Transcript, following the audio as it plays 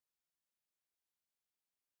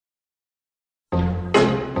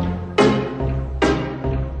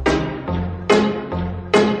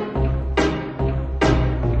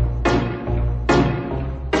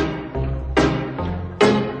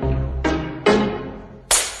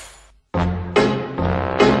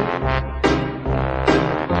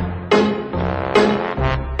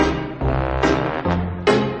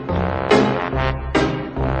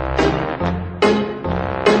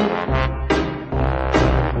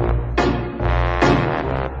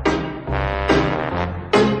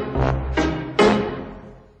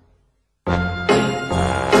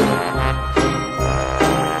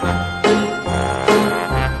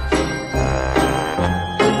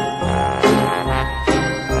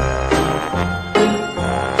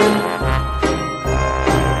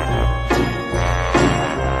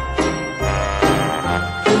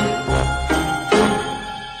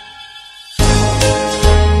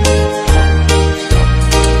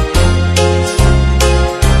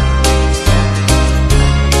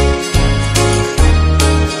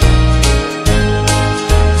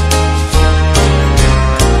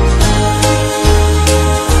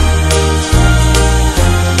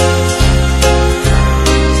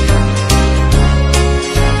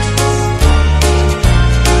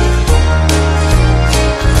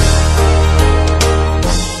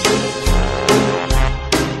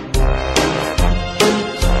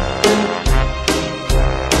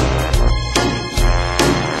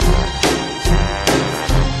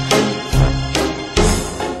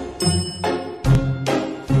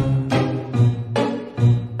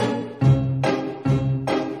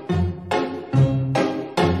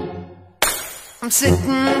I'm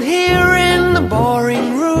sitting here in the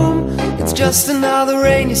boring room. It's just another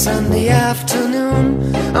rainy Sunday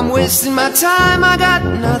afternoon. I'm wasting my time, I got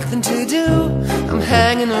nothing to do. I'm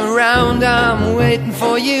hanging around, I'm waiting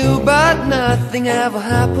for you, but nothing ever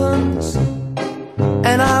happens.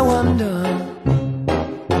 And I wonder,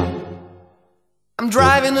 I'm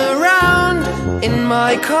driving around in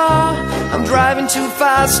my car. I'm driving too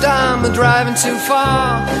fast, I'm driving too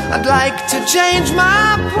far. I'd like to change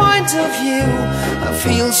my point of view. I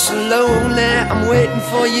feel so lonely, I'm waiting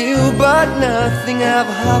for you, but nothing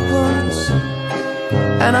ever happens.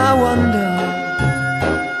 And I wonder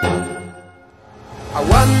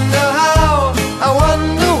how, I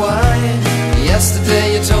wonder why.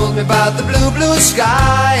 Yesterday you told me about the blue, blue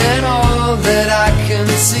sky, and all that I can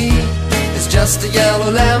see is just a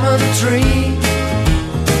yellow lemon tree.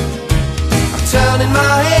 I'm turning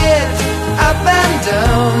my head up and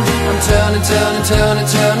down. I'm turning, turning, turning,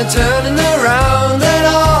 turning, turning around, and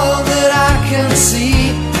all that I can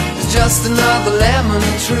see is just another lemon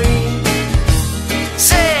tree.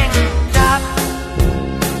 Sing da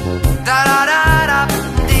da da da da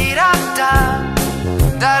dee da da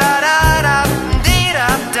da da da da dee da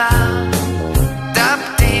da da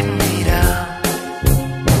dee dee da.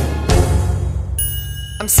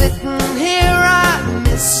 I'm sitting here, I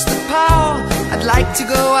miss the power. I'd like to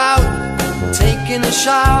go out, taking a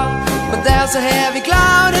shower, but there's a heavy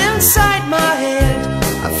cloud inside my head.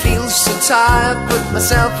 I feel so tired, put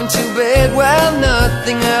myself into bed. Well,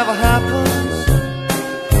 nothing ever happens,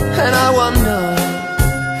 and I wonder.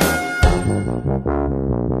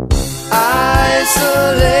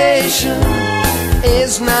 Isolation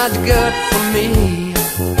is not good for me.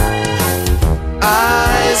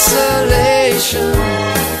 Isolation,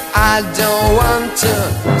 I don't want to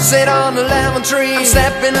sit on a lemon tree. I'm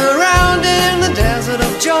stepping around in the desert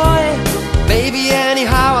of joy. Maybe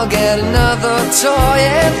anyhow I'll get another toy,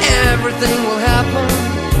 and everything will happen.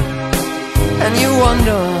 And you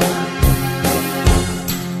wonder,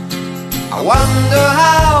 I wonder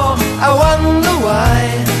how, I wonder why.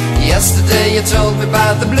 Yesterday you told me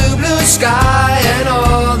about the blue, blue sky, and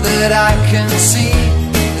all that I can see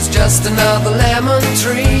is just another lemon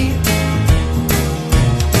tree.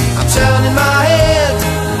 I'm turning my head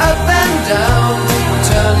up and down. I'm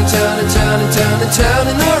turning, turning, turning, turning,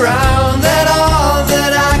 turning around, and all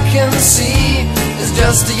that I can see is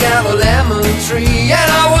just a yellow lemon tree.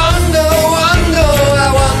 And